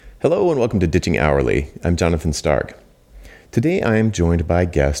Hello and welcome to Ditching Hourly. I'm Jonathan Stark. Today I am joined by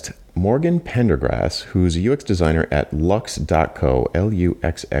guest Morgan Pendergrass, who's a UX designer at Luxe.co,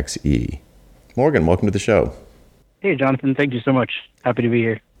 Luxxe. Morgan, welcome to the show. Hey, Jonathan. Thank you so much. Happy to be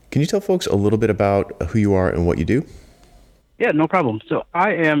here. Can you tell folks a little bit about who you are and what you do? Yeah, no problem. So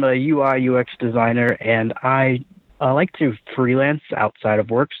I am a UI UX designer, and I like to freelance outside of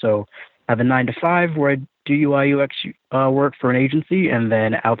work. So I have a 9 to 5 where I do UI UX work for an agency, and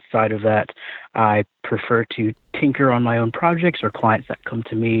then outside of that, I prefer to tinker on my own projects or clients that come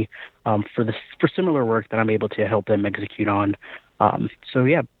to me for similar work that I'm able to help them execute on. So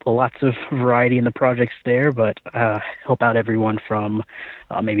yeah, lots of variety in the projects there, but help out everyone from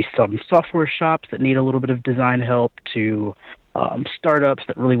maybe some software shops that need a little bit of design help to startups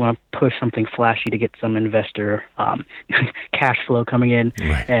that really want to push something flashy to get some investor cash flow coming in,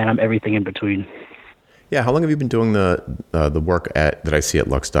 Right. and everything in between. Yeah, how long have you been doing the work that I see at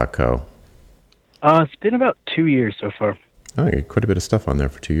Luxe.co? It's been about 2 years so far. Oh, you got quite a bit of stuff on there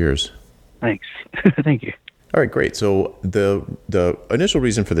for 2 years. Thanks. Thank you. All right, great. So the initial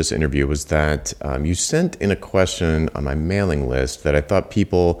reason for this interview was that you sent in a question on my mailing list that I thought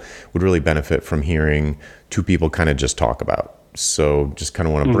people would really benefit from hearing two people kind of just talk about. So just kind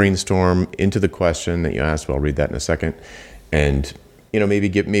of want to brainstorm into the question that you asked. Well, I'll read that in a second. And,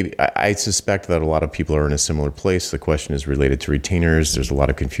 I suspect that a lot of people are in a similar place. The question is related to retainers. There's a lot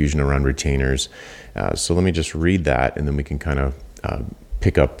of confusion around retainers. So let me just read that, and then we can kind of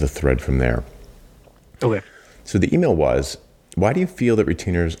pick up the thread from there. Okay. So the email was, why do you feel that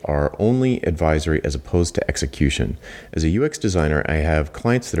retainers are only advisory as opposed to execution? As a UX designer, I have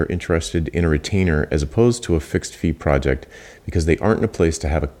clients that are interested in a retainer as opposed to a fixed fee project because they aren't in a place to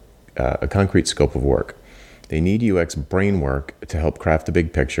have a concrete scope of work. They need UX brain work to help craft the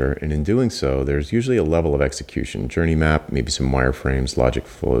big picture, and in doing so, there's usually a level of execution, journey map, maybe some wireframes, logic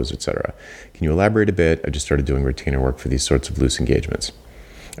flows, etc. Can you elaborate a bit? I just started doing retainer work for these sorts of loose engagements.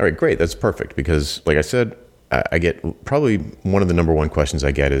 All right, great. That's perfect because, like I said, I get probably one of the number one questions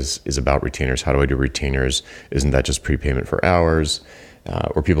I get is about retainers. How do I do retainers? Isn't that just prepayment for hours?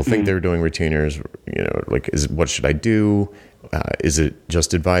 Or people think they're doing retainers. What should I do? Is it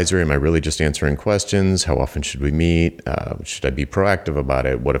just advisory? Am I really just answering questions? How often should we meet? Should I be proactive about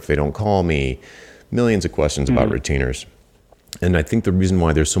it? What if they don't call me? Millions of questions about retainers. And I think the reason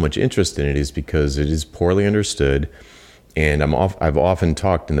why there's so much interest in it is because it is poorly understood. And I've often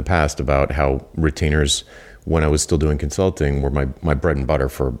talked in the past about how retainers, when I was still doing consulting, were my bread and butter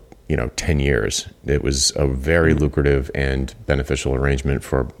for 10 years. It was a very lucrative and beneficial arrangement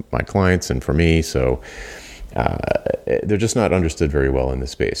for my clients and for me. So they're just not understood very well in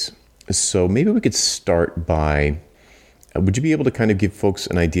this space. So maybe we could start by, would you be able to kind of give folks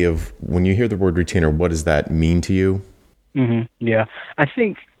an idea of when you hear the word retainer, what does that mean to you? Yeah, I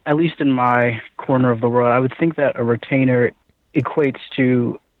think, at least in my corner of the world, I would think that a retainer equates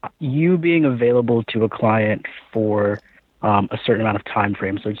to you being available to a client for a certain amount of time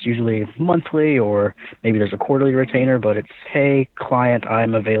frame. So it's usually monthly, or maybe there's a quarterly retainer, but it's, hey, client,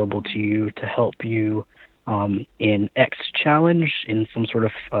 I'm available to you to help you in X challenge in some sort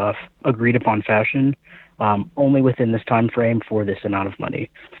of agreed upon fashion, only within this time frame for this amount of money.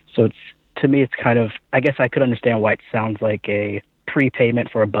 So to me, it's kind of, I guess I could understand why it sounds like a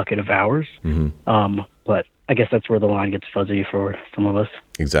prepayment for a bucket of hours. But I guess that's where the line gets fuzzy for some of us.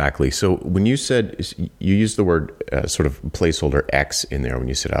 Exactly. So when you said, you used the word sort of placeholder X in there when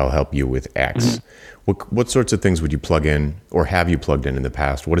you said, I'll help you with X. What sorts of things would you plug in, or have you plugged in the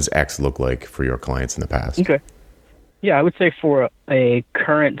past? What does X look like for your clients in the past? Okay. Yeah, I would say for a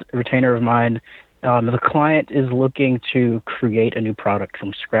current retainer of mine, the client is looking to create a new product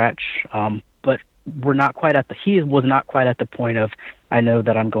from scratch, but he was not quite at the point of, I know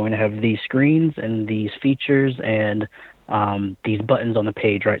that I'm going to have these screens and these features and these buttons on the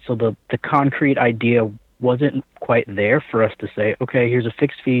page, right? So the concrete idea wasn't quite there for us to say, okay, here's a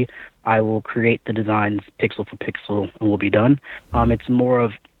fixed fee. I will create the designs pixel for pixel and we'll be done. It's more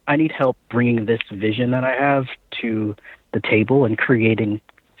of, I need help bringing this vision that I have to the table and creating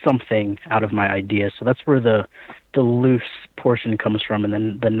something out of my idea. So that's where the loose portion comes from, and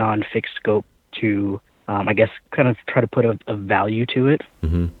then the non-fixed scope to, I guess, kind of try to put a value to it.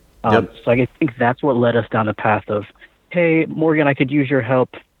 So I think that's what led us down the path of, hey, Morgan, I could use your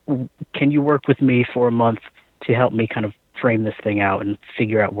help. Can you work with me for a month to help me kind of frame this thing out and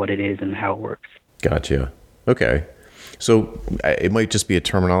figure out what it is and how it works? Gotcha. Okay. So it might just be a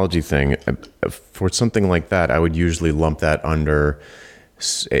terminology thing. For something like that, I would usually lump that under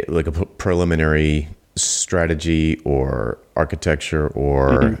like a preliminary strategy or architecture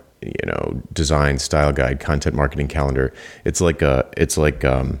or design, style guide, content marketing calendar. It's like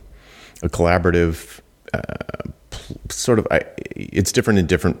a collaborative sort of, it's different in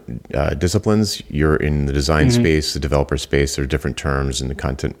different disciplines. You're in the design space, the developer space, there are different terms. In the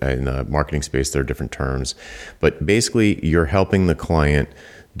content, in the marketing space, there are different terms. But basically, you're helping the client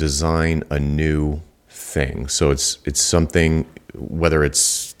design a new thing. So it's something, whether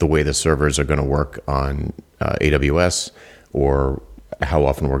it's the way the servers are going to work on AWS, or how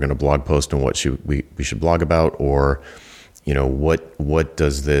often we're going to blog post and what we should blog about, or what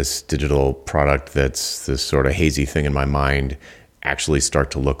does this digital product that's this sort of hazy thing in my mind actually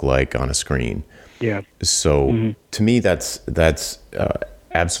start to look like on a screen. Yeah. So to me, that's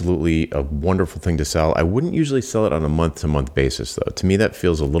absolutely a wonderful thing to sell. I wouldn't usually sell it on a month-to-month basis, though. To me, that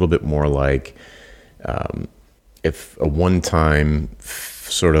feels a little bit more like if a one-time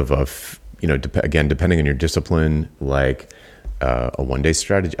sort of again, depending on your discipline, like a one-day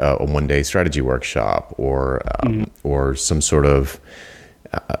strategy workshop, or some sort of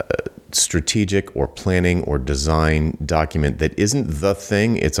strategic or planning or design document that isn't the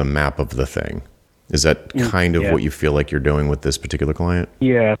thing, it's a map of the thing. Is that kind of what you feel like you're doing with this particular client?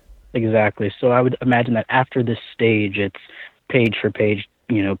 Yeah, exactly. So I would imagine that after this stage, it's page for page,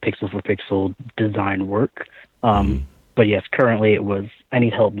 pixel for pixel design work. But yes, currently I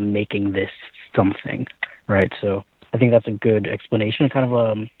need help making this something, right? So I think that's a good explanation. Kind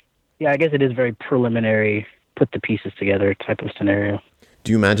of, I guess it is very preliminary, put the pieces together type of scenario.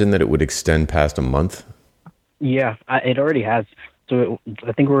 Do you imagine that it would extend past a month? Yeah, it already has. So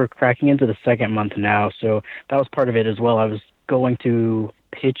I think we're cracking into the second month now. So that was part of it as well. I was going to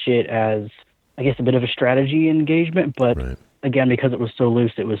pitch it as, I guess, a bit of a strategy engagement. But again, because it was so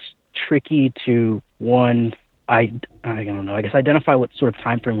loose, it was tricky to, one, I don't know, I guess identify what sort of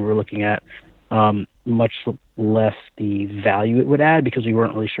time frame we were looking at, much less the value it would add, because we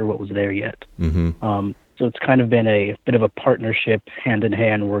weren't really sure what was there yet. So it's kind of been a bit of a partnership, hand in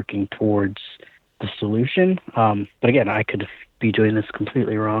hand, working towards the solution. But again, I could be doing this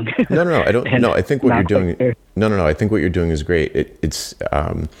completely wrong. No, I don't. No, I think what you're doing. No. I think what you're doing is great. It's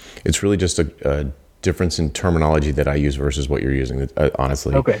really just a difference in terminology that I use versus what you're using.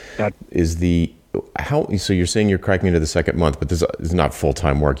 Honestly, okay. So you're saying you're cracking into the second month, but this is not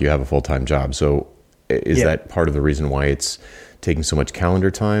full-time work. You have a full-time job. So is that part of the reason why it's taking so much calendar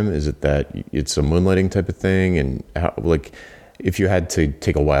time? Is it that it's a moonlighting type of thing? And if you had to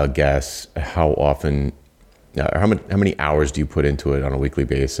take a wild guess, how often, how many hours do you put into it on a weekly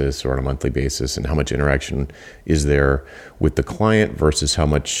basis or on a monthly basis? And how much interaction is there with the client versus how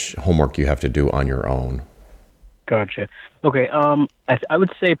much homework you have to do on your own? Gotcha. Okay. I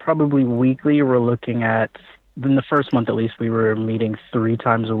would say probably weekly. We're looking at, in the first month at least, we were meeting 3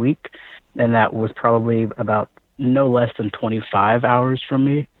 times a week, and that was probably about no less than 25 hours from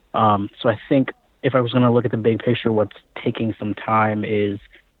me. So I think if I was going to look at the big picture, what's taking some time is,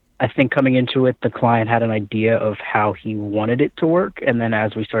 I think coming into it, the client had an idea of how he wanted it to work, and then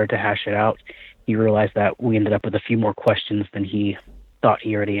as we started to hash it out, he realized that we ended up with a few more questions than he thought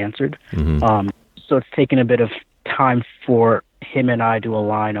he already answered. So it's taken a bit of time for him and I to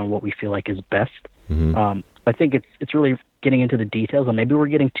align on what we feel like is best. I think it's really getting into the details, and maybe we're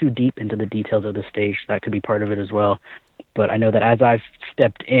getting too deep into the details of the stage. That could be part of it as well. But I know that as I've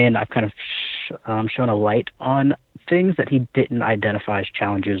stepped in, I've kind of shown a light on things that he didn't identify as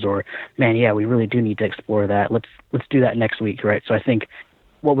challenges, or, man, yeah, we really do need to explore that. Let's do that next week, right? So I think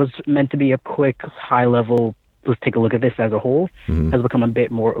what was meant to be a quick, high-level, let's take a look at this as a whole, has become a bit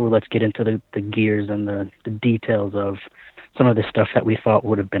more, let's get into the gears and the details of some of the stuff that we thought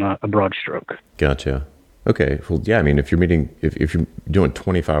would have been a broad stroke. Gotcha. Okay. Well, yeah, I mean, if you're doing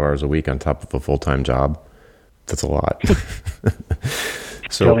 25 hours a week on top of a full-time job, that's a lot.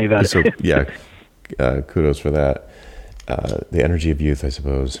 Tell me about it. Yeah, kudos for that. The energy of youth, I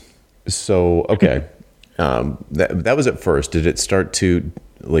suppose. So, okay. That was at first. Did it start to,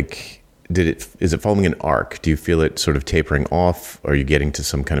 is it following an arc? Do you feel it sort of tapering off? Are you getting to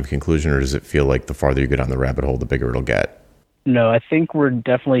some kind of conclusion, or does it feel like the farther you get on the rabbit hole, the bigger it'll get? No, I think we're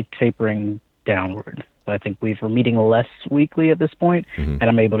definitely tapering downward. I think we're meeting less weekly at this point, and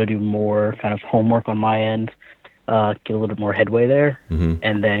I'm able to do more kind of homework on my end, get a little bit more headway there,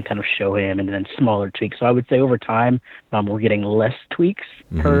 and then kind of show him, and then smaller tweaks. So I would say over time, we're getting less tweaks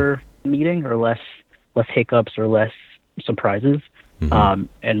per meeting, or less hiccups or less surprises,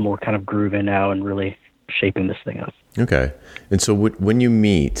 and more kind of grooving now and really shaping this thing up. Okay. And so when you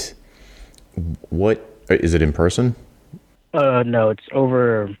meet, is it in person? No, it's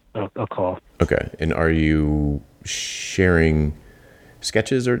over a call. Okay. And are you sharing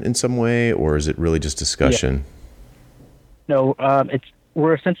sketches or in some way, or is it really just discussion? Yeah. No,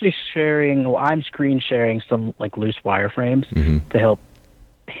 we're essentially sharing, I'm screen sharing some loose wireframes to help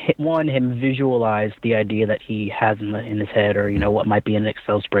him visualize the idea that he has in his head, or what might be in an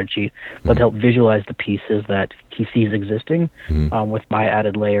Excel spreadsheet, but help visualize the pieces that he sees existing. With my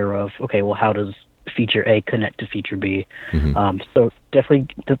added layer of, okay, well, how does feature A connect to feature B? So definitely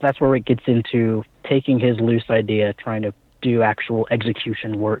that's where it gets into taking his loose idea, trying to do actual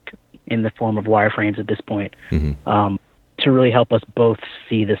execution work in the form of wireframes at this point, to really help us both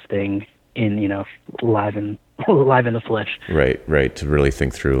see this thing in live in the flesh. Right. To really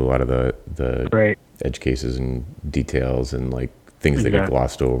think through a lot of the right. edge cases and details and like things that get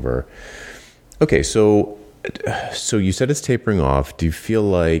glossed over. Okay, so you said it's tapering off. Do you feel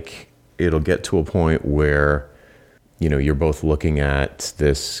like it'll get to a point where you're both looking at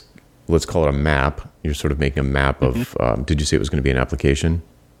this, let's call it a map. You're sort of making a map of, did you say it was going to be an application?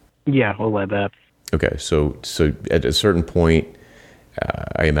 Yeah, a web app. Okay, so at a certain point,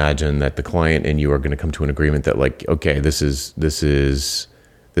 I imagine that the client and you are going to come to an agreement that, like, okay, this is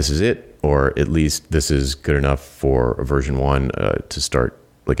it, or at least this is good enough for a version 1 to start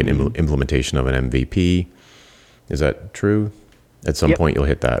like an implementation of an MVP. Is that true? At some point, you'll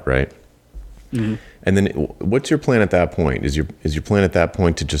hit that, right? And then, what's your plan at that point? Is your plan at that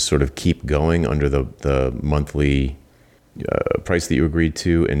point to just sort of keep going under the monthly price that you agreed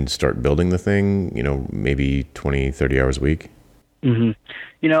to and start building the thing? Maybe 20, 30 hours a week.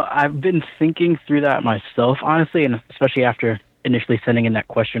 I've been thinking through that myself, honestly, and especially after initially sending in that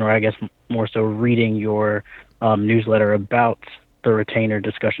question, or I guess more so reading your newsletter about the retainer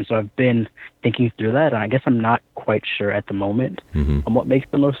discussion. So I've been thinking through that, and I guess I'm not quite sure at the moment on what makes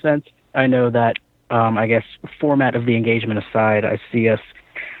the most sense. I know that, I guess, format of the engagement aside, I see us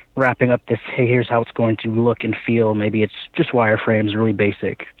wrapping up this, hey, here's how it's going to look and feel. Maybe it's just wireframes, really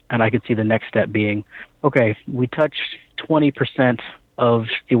basic. And I could see the next step being, okay, we touched 20% of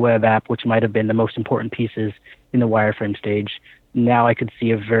the web app, which might have been the most important pieces in the wireframe stage. Now I could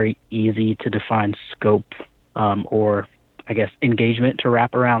see a very easy to define scope, or I guess engagement to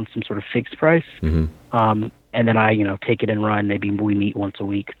wrap around some sort of fixed price. And then I, take it and run. Maybe we meet once a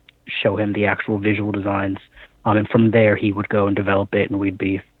week, show him the actual visual designs. And from there he would go and develop it and we'd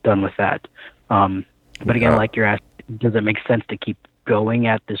be done with that. But again, like you're asking, does it make sense to keep going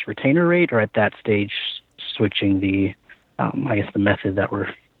at this retainer rate, or at that stage switching the, I guess, the method that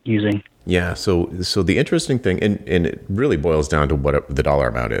we're using? Yeah. So the interesting thing, and it really boils down to what the dollar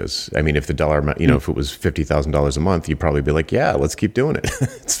amount is. I mean, if the dollar amount, if it was $50,000 a month, you'd probably be like, yeah, let's keep doing it.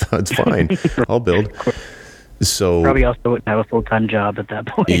 it's fine. I'll build. So probably also wouldn't have a full-time job at that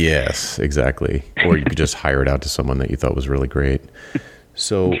point. Yes, exactly. Or you could just hire it out to someone that you thought was really great.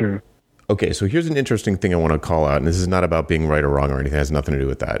 So, True. Okay, so here's an interesting thing I want to call out, and this is not about being right or wrong or anything. It has nothing to do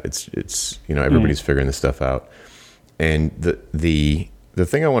with that. It's everybody's figuring this stuff out. And the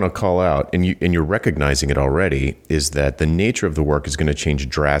thing I want to call out, and you're recognizing it already, is that the nature of the work is going to change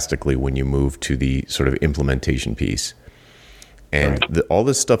drastically when you move to the sort of implementation piece. And all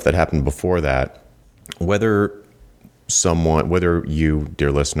this stuff that happened before that, whether you,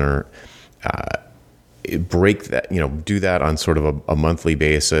 dear listener, break that, do that on sort of a monthly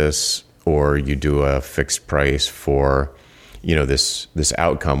basis, or you do a fixed price for, this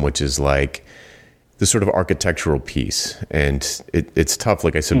outcome, which is like the sort of architectural piece. And it's tough.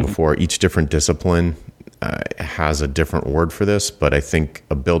 Like I said before, each different discipline has a different word for this, but I think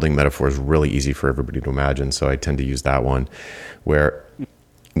a building metaphor is really easy for everybody to imagine. So I tend to use that one, where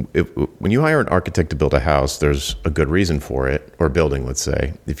when you hire an architect to build a house, there's a good reason for it, or building, let's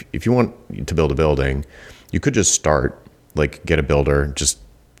say. If you want to build a building, you could just start, like get a builder, just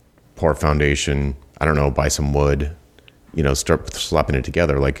pour a foundation, I don't know, buy some wood, start slapping it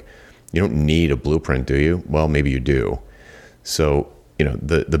together. Like, you don't need a blueprint, do you? Well, maybe you do. So,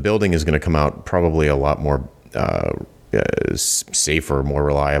 the building is going to come out probably a lot more safer, more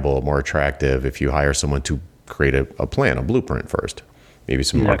reliable, more attractive if you hire someone to create a plan, a blueprint first. Maybe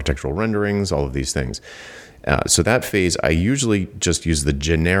some architectural renderings, all of these things. So that phase, I usually just use the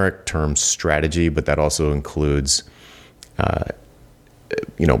generic term strategy, but that also includes,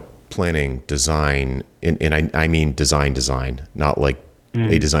 planning, design, and I mean design, not like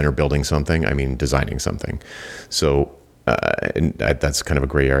a designer building something. I mean designing something. So and that's kind of a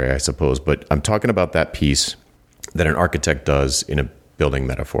gray area, I suppose. But I'm talking about that piece that an architect does in a building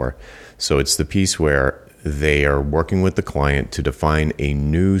metaphor. So it's the piece where they are working with the client to define a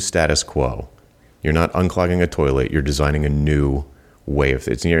new status quo. You're not unclogging a toilet. You're designing a new way of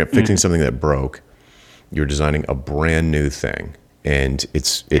it. You're not fixing something that broke. You're designing a brand new thing. And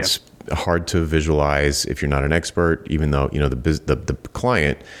it's hard to visualize if you're not an expert, even though, the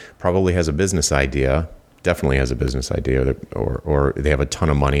client probably has a business idea, definitely has a business idea, or they have a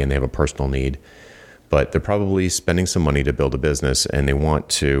ton of money and they have a personal need. but they're probably spending some money to build a business, and they want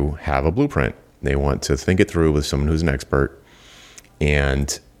to have a blueprint. They want to think it through with someone who's an expert.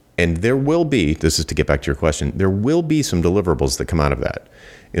 And there will be, this is to get back to your question, there will be some deliverables that come out of that.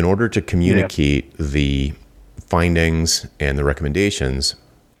 In order to communicate the findings and the recommendations,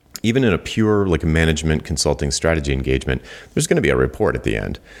 even in a pure like a management consulting strategy engagement, there's going to be a report at the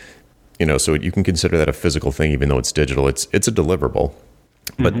end. So you can consider that a physical thing, even though it's digital. It's a deliverable.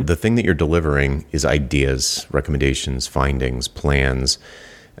 But the thing that you're delivering is ideas, recommendations, findings, plans,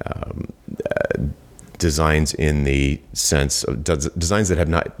 designs in the sense of designs that have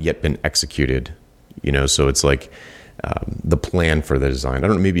not yet been executed. So it's like the plan for the design. I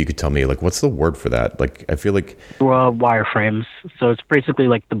don't know, maybe you could tell me, like, what's the word for that? Like, I feel like... Well, wireframes. So it's basically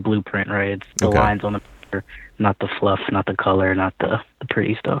like the blueprint, right? It's the lines on the paper, not the fluff, not the color, not the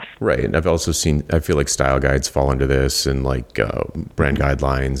pretty stuff. Right. And I've also seen, I feel like style guides fall under this, and like brand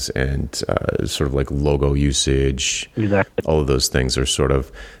guidelines and sort of like logo usage. Exactly. All of those things are sort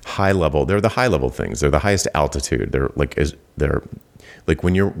of high level. They're the high level things. They're the highest altitude. They're like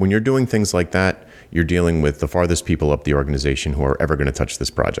when you're doing things like that, you're dealing with the farthest people up the organization who are ever going to touch this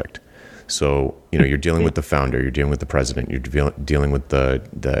project. So, you're dealing with the founder, you're dealing with the president, you're dealing with the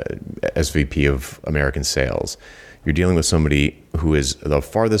SVP of American sales. You're dealing with somebody who is the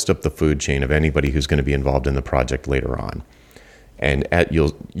farthest up the food chain of anybody who's going to be involved in the project later on. And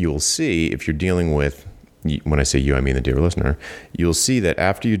you'll see, if you're dealing with, when I say you, I mean the dear listener, you'll see that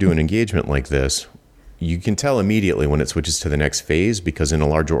after you do an engagement like this, you can tell immediately when it switches to the next phase, because in a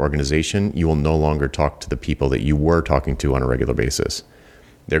larger organization, you will no longer talk to the people that you were talking to on a regular basis.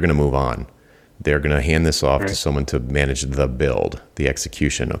 They're going to move on. They're going to hand this off to someone to manage the build, the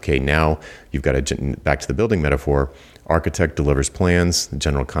execution. Okay, now you've got to, back to the building metaphor, architect delivers plans, the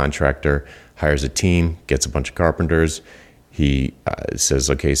general contractor hires a team, gets a bunch of carpenters. He says,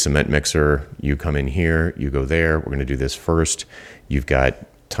 okay, cement mixer, you come in here, you go there, we're going to do this first. You've got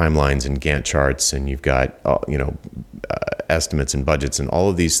timelines and Gantt charts, and you've got estimates and budgets and all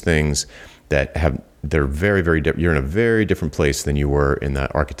of these things that they're very, very different. You're in a very different place than you were in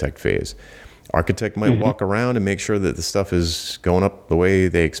that architect phase. Architect might walk around and make sure that the stuff is going up the way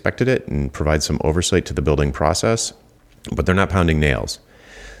they expected it and provide some oversight to the building process, but they're not pounding nails.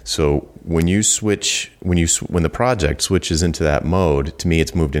 So when the project switches into that mode, to me,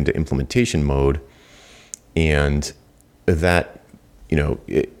 it's moved into implementation mode, and that,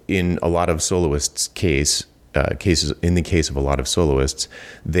 in a lot of soloists' cases, in the case of a lot of soloists,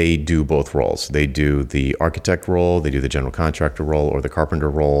 they do both roles. They do the architect role, they do the general contractor role, or the carpenter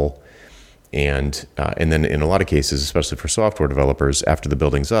role. And then in a lot of cases, especially for software developers, after the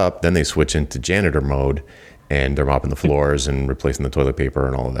building's up, then they switch into janitor mode, and they're mopping the floors and replacing the toilet paper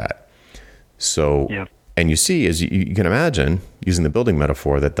and all of that. So, and you see, as you can imagine, using the building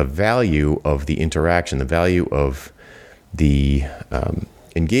metaphor, that the value of the interaction, the value of the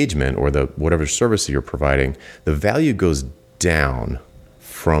engagement, or the whatever service that you're providing, the value goes down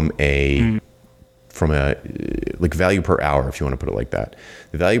from a like value per hour, if you want to put it like that.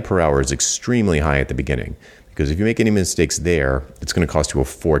 The value per hour is extremely high at the beginning, because if you make any mistakes there, it's going to cost you a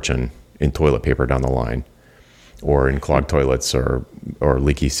fortune in toilet paper down the line, or in clogged toilets, or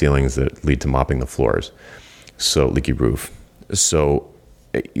leaky ceilings that lead to mopping the floors. So leaky roof. So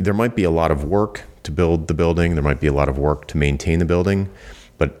there might be a lot of work to build the building. There might be a lot of work to maintain the building,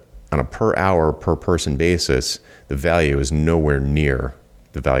 but on a per hour, per person basis, the value is nowhere near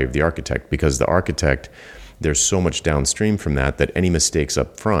the value of the architect, because the architect, there's so much downstream from that any mistakes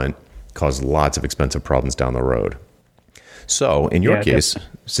up front cause lots of expensive problems down the road. So in your case,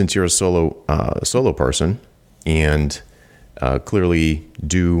 since you're a solo person, and clearly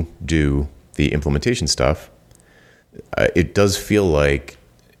do the implementation stuff, it does feel like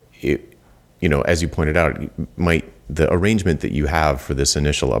it, as you pointed out, the arrangement that you have for this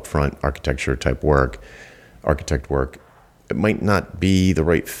initial upfront architect work, it might not be the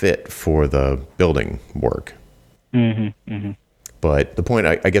right fit for the building work. But the point,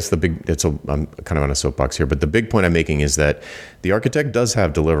 I guess I'm kind of on a soapbox here, but the big point I'm making is that the architect does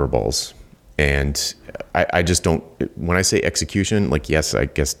have deliverables. And I just don't, when I say execution, like, yes, I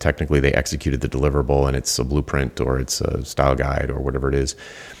guess technically they executed the deliverable and it's a blueprint or it's a style guide or whatever it is.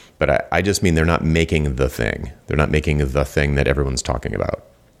 But I just mean they're not making the thing. They're not making the thing that everyone's talking about.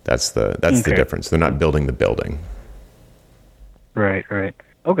 That's the difference. They're not building the building. Right.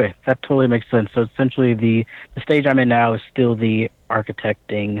 Okay, that totally makes sense. So essentially the stage I'm in now is still the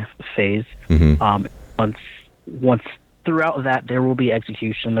architecting phase. Once throughout that, there will be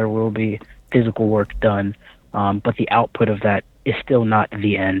execution, there will be physical work done, but the output of that is still not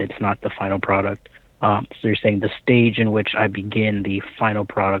the end. It's not the final product. So you're saying the stage in which I begin the final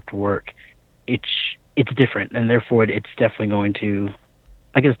product work, it's different, and therefore it's definitely going to,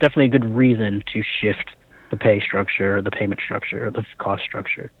 I guess, definitely a good reason to shift the pay structure, the payment structure, the cost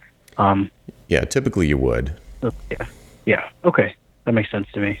structure. Yeah, typically you would. Yeah. Okay, that makes sense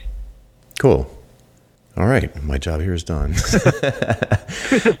to me. Cool. All right, my job here is done.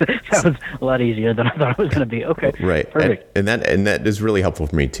 That was a lot easier than I thought it was going to be. Okay, right. Perfect. And that is really helpful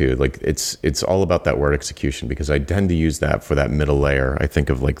for me too. Like it's all about that word execution, because I tend to use that for that middle layer. I think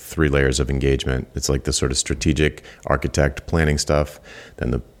of like 3 layers of engagement. It's like the sort of strategic, architect, planning stuff,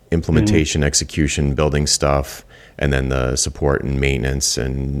 then the implementation, execution, building stuff, and then the support and maintenance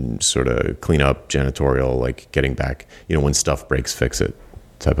and sort of cleanup, janitorial, like getting back, when stuff breaks, fix it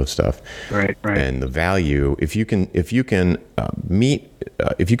type of stuff. Right. And the value, if you can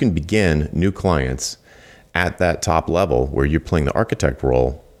begin new clients at that top level where you're playing the architect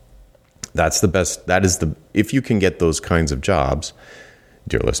role, that's the best. If you can get those kinds of jobs,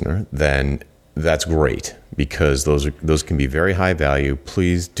 dear listener, then that's great, because those can be very high value.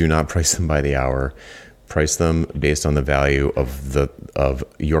 Please do not price them by the hour. Price them based on the value of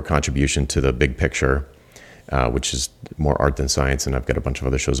your contribution to the big picture, which is more art than science, and I've got a bunch of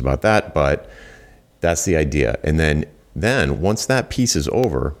other shows about that, but that's the idea. And then once that piece is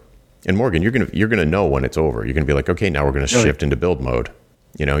over, and Morgan, you're gonna know when it's over. You're gonna be like, okay, now we're gonna shift into build mode.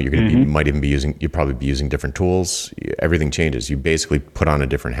 You're gonna you'll probably be using different tools. Everything changes. You basically put on a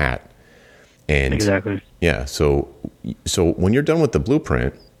different hat. And exactly. Yeah. So when you're done with the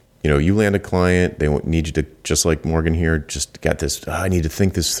blueprint, you land a client, they need you to, just like Morgan here, just get this, I need to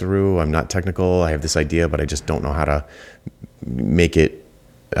think this through. I'm not technical. I have this idea, but I just don't know how to make it.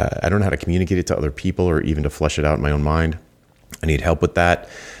 I don't know how to communicate it to other people or even to flesh it out in my own mind. I need help with that.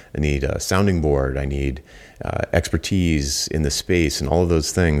 I need a sounding board. I need expertise in the space and all of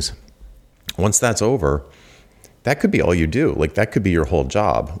those things. Once that's over, that could be all you do. Like that could be your whole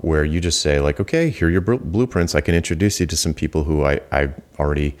job, where you just say like, okay, here are your blueprints. I can introduce you to some people who I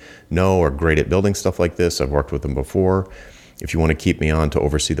already know are great at building stuff like this. I've worked with them before. If you want to keep me on to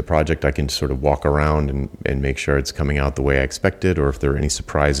oversee the project, I can sort of walk around and make sure it's coming out the way I expected, or if there are any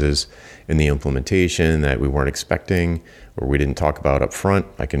surprises in the implementation that we weren't expecting or we didn't talk about up front,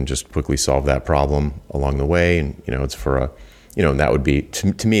 I can just quickly solve that problem along the way. And, it's for a, and that would be,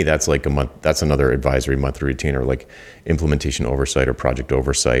 to me, that's like a month, that's another advisory monthly retainer, like implementation oversight or project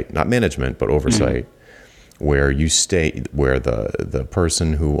oversight, not management, but oversight, where you stay, where the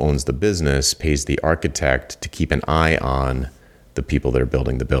person who owns the business pays the architect to keep an eye on the people that are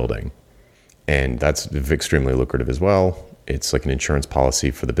building the building. And that's extremely lucrative as well. It's like an insurance policy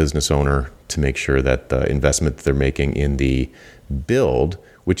for the business owner to make sure that the investment that they're making in the build,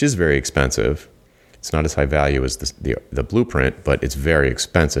 which is very expensive, it's not as high value as the blueprint, but it's very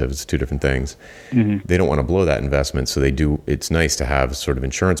expensive. It's 2 different things. They don't want to blow that investment, so they do. It's nice to have sort of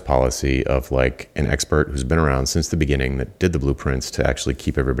insurance policy of like an expert who's been around since the beginning that did the blueprints to actually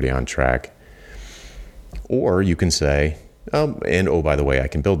keep everybody on track. Or you can say, by the way, I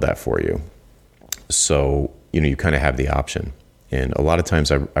can build that for you. So you kind of have the option. And a lot of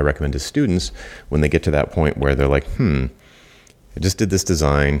times I recommend to students when they get to that point where they're like, I just did this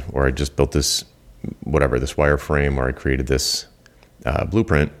design, or I just built this this wireframe, or I created this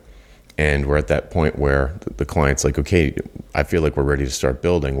blueprint, and we're at that point where the client's like, okay, I feel like we're ready to start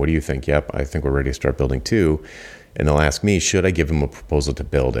building. What do you think? Yep, I think we're ready to start building too. And they'll ask me, should I give them a proposal to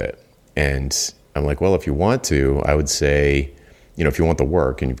build it? And I'm like, well, if you want to, I would say, if you want the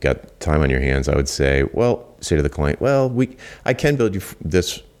work and you've got time on your hands, I would say to the client, I can build you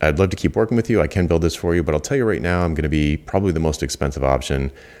this. I'd love to keep working with you. I can build this for you, but I'll tell you right now, I'm going to be probably the most expensive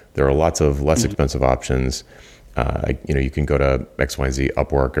option. There are lots of less expensive options. You can go to X, Y, and Z,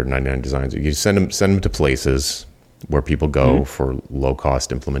 Upwork, or 99 Designs. You send them to places where people go for low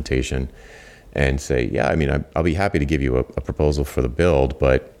cost implementation, and say, I'll be happy to give you a proposal for the build,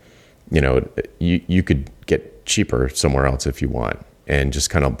 but you could get cheaper somewhere else if you want, and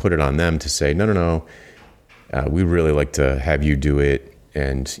just kind of put it on them to say, no, we really like to have you do it,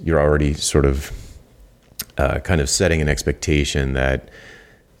 and you're already sort of kind of setting an expectation that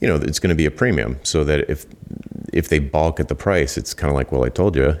it's going to be a premium, so that if they balk at the price, it's kind of like, well, I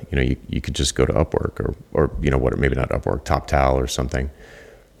told you, you could just go to Upwork or maybe not Upwork, TopTal or something.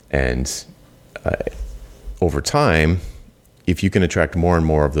 And over time, if you can attract more and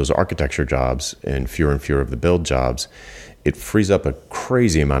more of those architecture jobs and fewer of the build jobs, it frees up a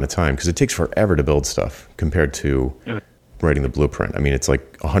crazy amount of time, because it takes forever to build stuff compared to writing the blueprint. I mean, it's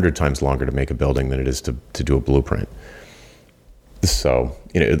like 100 times longer to make a building than it is to do a blueprint. So,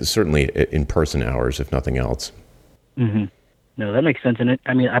 certainly in-person hours, if nothing else. No, that makes sense. And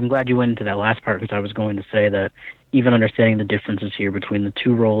I'm glad you went into that last part, because I was going to say that even understanding the differences here between the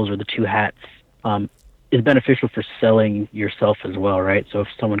 2 roles or the 2 hats is beneficial for selling yourself as well, right? So if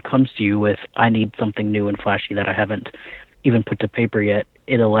someone comes to you with, I need something new and flashy that I haven't even put to paper yet,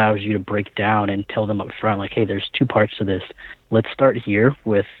 it allows you to break down and tell them up front, like, hey, there's two parts to this. Let's start here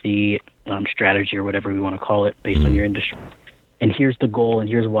with the strategy or whatever we want to call it based on your industry. And here's the goal, and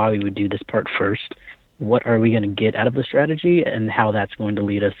here's why we would do this part first. What are we going to get out of the strategy, and how that's going to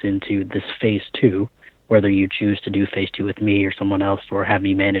lead us into this phase two, whether you choose to do phase two with me or someone else or have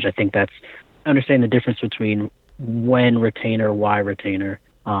me manage. I think that's understanding the difference between when retainer, why retainer,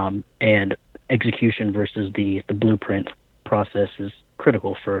 and execution versus the blueprint process is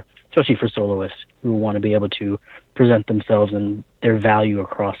critical for, especially for soloists who want to be able to present themselves and their value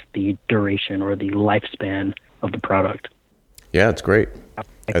across the duration or the lifespan of the product. Yeah, it's great.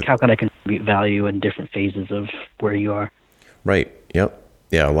 Like, how can I contribute value in different phases of where you are? Right. Yep.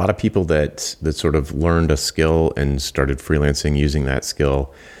 Yeah, a lot of people that sort of learned a skill and started freelancing using that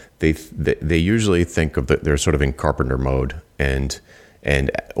skill, they usually think of they're sort of in carpenter mode, and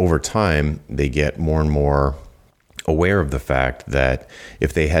over time they get more and more aware of the fact that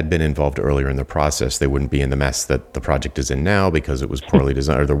if they had been involved earlier in the process, they wouldn't be in the mess that the project is in now because it was poorly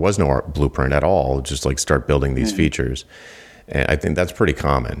designed, or there was no blueprint at all. Just like start building these features, and I think that's pretty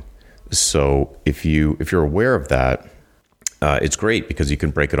common. So if you're aware of that, it's great because you can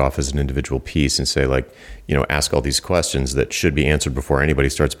break it off as an individual piece and say, like, ask all these questions that should be answered before anybody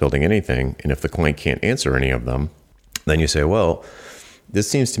starts building anything. And if the client can't answer any of them, then you say, well, this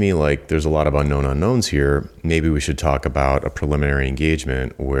seems to me like there's a lot of unknown unknowns here. Maybe we should talk about a preliminary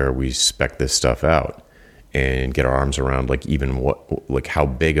engagement where we spec this stuff out and get our arms around, like, even how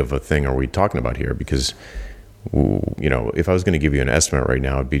big of a thing are we talking about here? Because, if I was going to give you an estimate right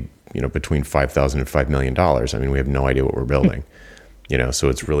now, it'd be, between $5,000 and $5 million. I mean, we have no idea what we're building, so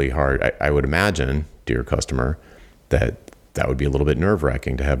it's really hard. I would imagine, dear customer, that would be a little bit nerve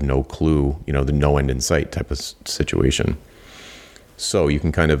wracking to have no clue, the no end in sight type of situation. So you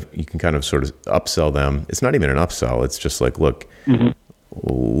can kind of sort of upsell them. It's not even an upsell. It's just like, look,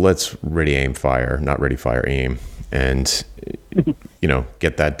 let's ready, aim, fire, not ready, fire, aim. And,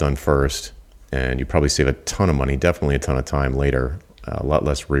 get that done first. And you probably save a ton of money, definitely a ton of time later, a lot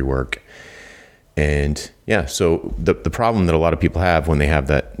less rework. And yeah, so the problem that a lot of people have when they have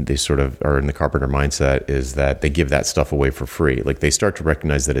that, they sort of are in the carpenter mindset, is that they give that stuff away for free. Like, they start to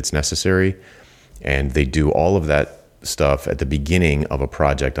recognize that it's necessary, and they do all of that stuff at the beginning of a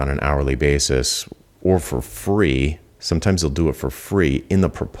project on an hourly basis or for free. Sometimes they'll do it for free in the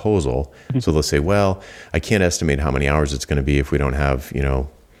proposal. So they'll say, well, I can't estimate how many hours it's going to be if we don't have,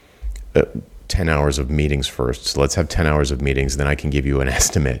 10 hours of meetings first. So let's have 10 hours of meetings, then I can give you an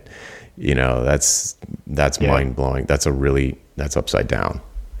estimate. That's mind blowing. That's upside down.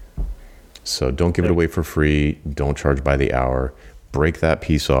 So don't give it away for free. Don't charge by the hour. Break that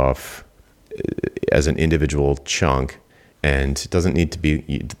piece off as an individual chunk, and it doesn't need to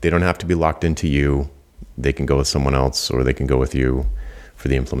be, they don't have to be locked into you. They can go with someone else, or they can go with you for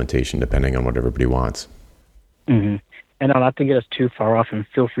the implementation, depending on what everybody wants. Mm-hmm. And not to get us too far off, and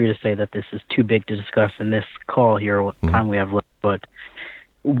feel free to say that this is too big to discuss in this call here, what time we have left, but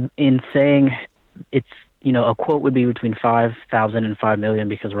in saying it's, a quote would be between 5,000 and 5 million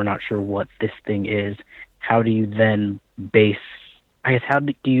because we're not sure what this thing is. How do you then how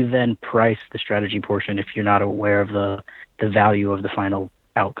do you then price the strategy portion if you're not aware of the value of the final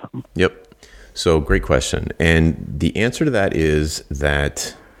outcome? Yep. So great question. And the answer to that is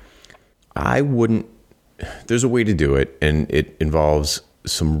that there's a way to do it, and it involves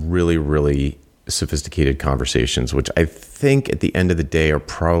some really, really sophisticated conversations, which I think at the end of the day are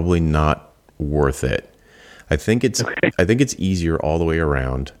probably not worth it. I think it's easier all the way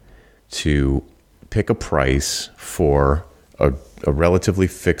around to pick a price for a relatively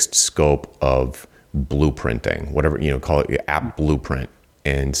fixed scope of blueprinting, whatever, call it app blueprint,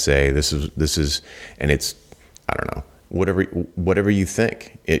 and say this is, and it's, I don't know, whatever you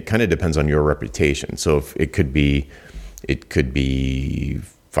think. It kind of depends on your reputation. So if it could be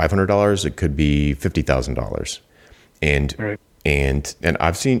 $500, it could be $50,000. And right. and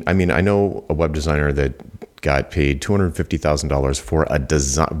I've seen, I know a web designer that got paid $250,000 for a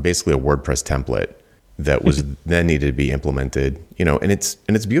design, basically a WordPress template that was then needed to be implemented, and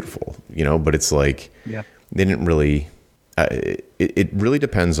it's beautiful, but it's like, they didn't really, it really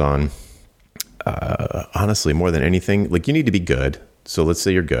depends on, honestly, more than anything, like, you need to be good. So let's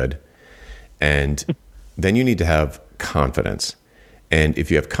say you're good, and then you need to have confidence. And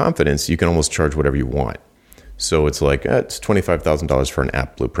if you have confidence, you can almost charge whatever you want. So it's like, it's $25,000 for an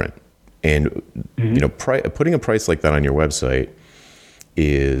app blueprint. And, putting a price like that on your website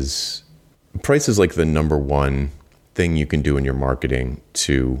is like the number one thing you can do in your marketing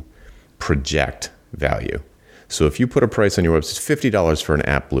to project value. So if you put a price on your website, $50 for an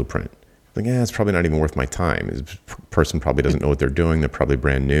app blueprint, like, it's probably not even worth my time. This person probably doesn't know what they're doing. They're probably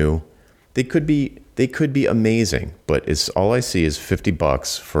brand new. They could be amazing, but it's all I see is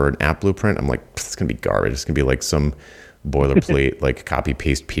 $50 for an app blueprint. I'm like, it's gonna be garbage. It's gonna be like some boilerplate, like copy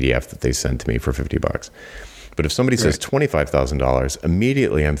paste PDF that they send to me for $50. But if somebody says $25,000,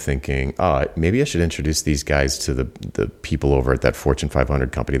 immediately I'm thinking, maybe I should introduce these guys to the people over at that Fortune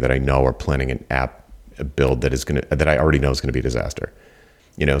 500 company that I know are planning an app build that I already know is gonna be a disaster.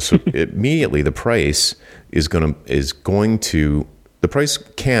 So immediately the price the price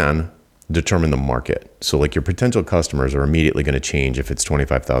can determine the market. So like your potential customers are immediately going to change if it's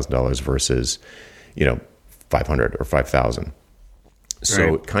 $25,000 versus, $500 or $5,000.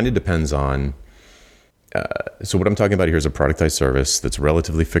 So it kind of depends on, so what I'm talking about here is a productized service that's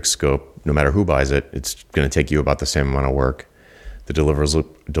relatively fixed scope. No matter who buys it, it's going to take you about the same amount of work. The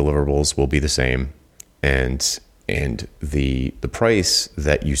deliverables will be the same. And the price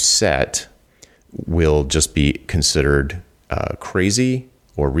that you set will just be considered crazy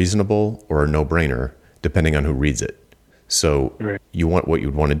or reasonable or a no-brainer, depending on who reads it. So what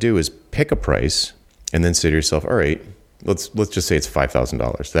you'd want to do is pick a price and then say to yourself, all right, let's just say it's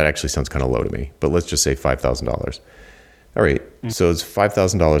 $5,000. That actually sounds kind of low to me, but let's just say $5,000. All right, so it's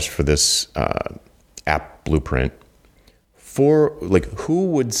 $5,000 for this app blueprint. For who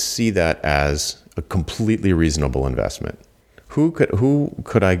would see that as a completely reasonable investment? Who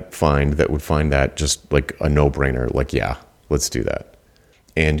could I find that would find that just like a no-brainer? Like, yeah, let's do that.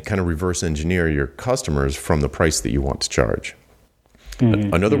 And kind of reverse engineer your customers from the price that you want to charge.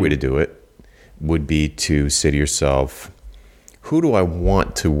 Another way to do it would be to say to yourself, who do I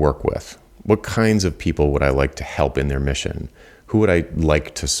want to work with? What kinds of people would I like to help in their mission? Who would I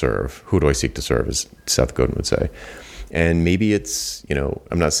like to serve? Who do I seek to serve, as Seth Godin would say. And maybe it's,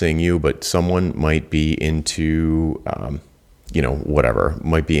 I'm not saying you, but someone might be into, whatever,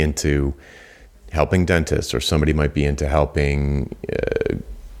 might be into helping dentists, or somebody might be into helping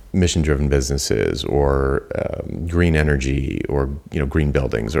mission-driven businesses, or green energy, or green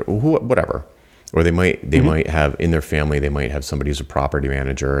buildings, or whatever. Or they might have in their family, they might have somebody who's a property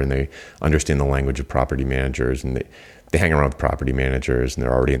manager, and they understand the language of property managers, and they hang around with property managers, and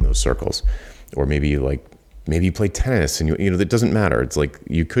they're already in those circles. Or maybe you play tennis, and that doesn't matter. It's like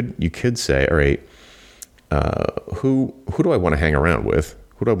you could say, all right, who do I want to hang around with?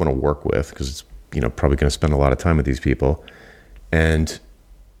 Who do I want to work with? Because it's probably going to spend a lot of time with these people. And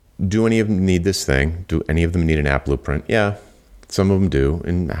do any of them need this thing? Do any of them need an app blueprint? Yeah, some of them do.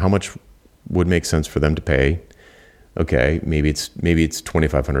 And how much would make sense for them to pay? Okay, maybe it's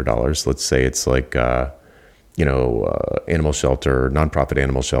 $2,500. Let's say it's like animal shelter, nonprofit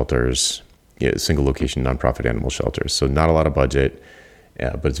animal shelters, single location nonprofit animal shelters. So not a lot of budget,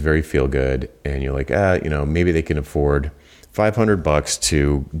 but it's very feel good. And you're like, maybe they can afford $500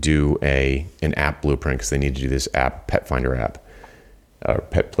 to do an app blueprint because they need to do this app, pet finder app, or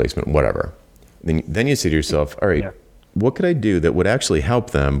pet placement, whatever. Then you say to yourself, all right, what could I do that would actually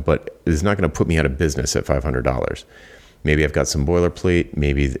help them, but is not going to put me out of business at $500? Maybe I've got some boilerplate.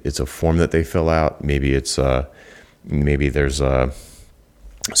 Maybe it's a form that they fill out. Maybe it's there's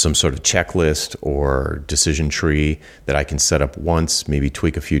some sort of checklist or decision tree that I can set up once, maybe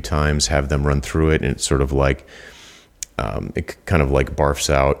tweak a few times, have them run through it, and it's sort of like it kind of like barfs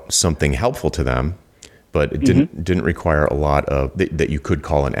out something helpful to them. But it didn't require a lot of that you could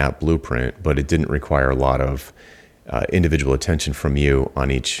call an app blueprint, but it didn't require a lot of individual attention from you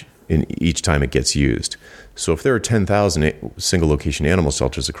on each time it gets used. So if there are 10,000 single location animal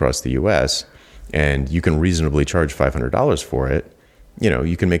shelters across the U.S. and you can reasonably charge $500 for it,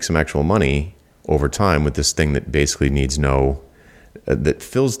 you can make some actual money over time with this thing that basically needs that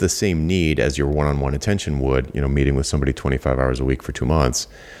fills the same need as your one-on-one attention would, meeting with somebody 25 hours a week for 2 months.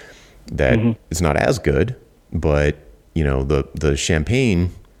 That is not as good, but the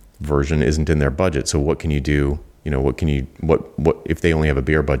champagne version isn't in their budget. So what can you do? What if they only have a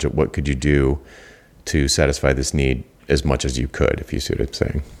beer budget? What could you do to satisfy this need as much as you could? If you see what I'm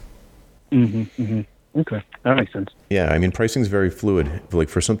saying. Okay, that makes sense. Yeah, I mean, pricing is very fluid. Like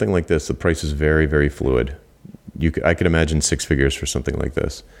for something like this, the price is very, very fluid. I could imagine 6 figures for something like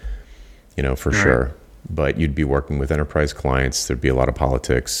this, for sure. But you'd be working with enterprise clients. There'd be a lot of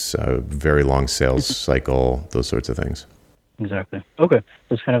politics, very long sales cycle, those sorts of things. Exactly. Okay.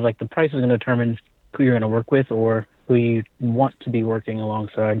 So it's kind of like the price is going to determine who you're going to work with or who you want to be working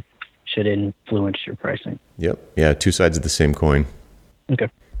alongside should influence your pricing. Yep. Yeah, 2 sides of the same coin. Okay.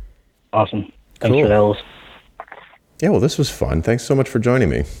 Awesome. Thanks for that, Ellis. Yeah, well, this was fun. Thanks so much for joining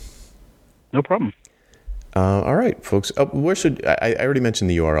me. No problem. All right, folks. Where should I already mentioned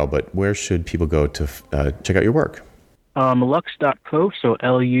the URL, but where should people go to check out your work? Lux.co, so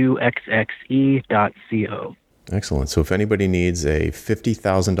luxxe.co. Excellent. So if anybody needs a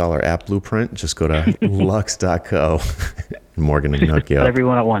 $50,000 app blueprint, just go to lux.co. Morgan and hook you up.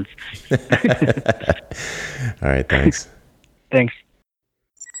 Everyone at once. All right, thanks. Thanks.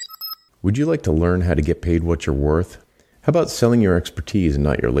 Would you like to learn how to get paid what you're worth? How about selling your expertise and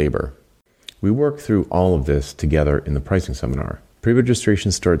not your labor? We work through all of this together in the pricing seminar.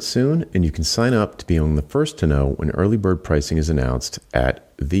 Pre-registration starts soon, and you can sign up to be among the first to know when early bird pricing is announced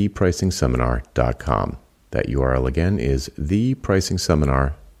at thepricingseminar.com. That URL again is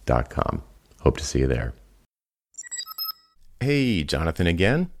thepricingseminar.com. Hope to see you there. Hey, Jonathan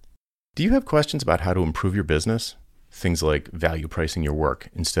again. Do you have questions about how to improve your business? Things like value pricing your work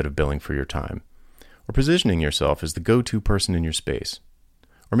instead of billing for your time, or positioning yourself as the go-to person in your space,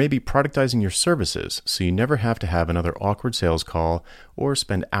 or maybe productizing your services so you never have to have another awkward sales call or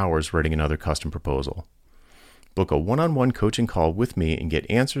spend hours writing another custom proposal. Book a one-on-one coaching call with me and get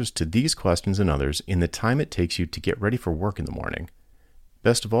answers to these questions and others in the time it takes you to get ready for work in the morning.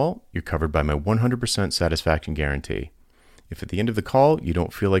 Best of all, you're covered by my 100% satisfaction guarantee. If at the end of the call you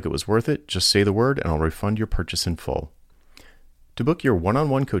don't feel like it was worth it, just say the word and I'll refund your purchase in full. To book your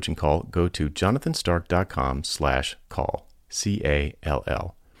one-on-one coaching call, go to jonathanstark.com/call,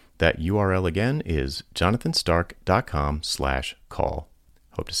 CALL. That URL again is jonathanstark.com/call.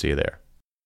 Hope to see you there.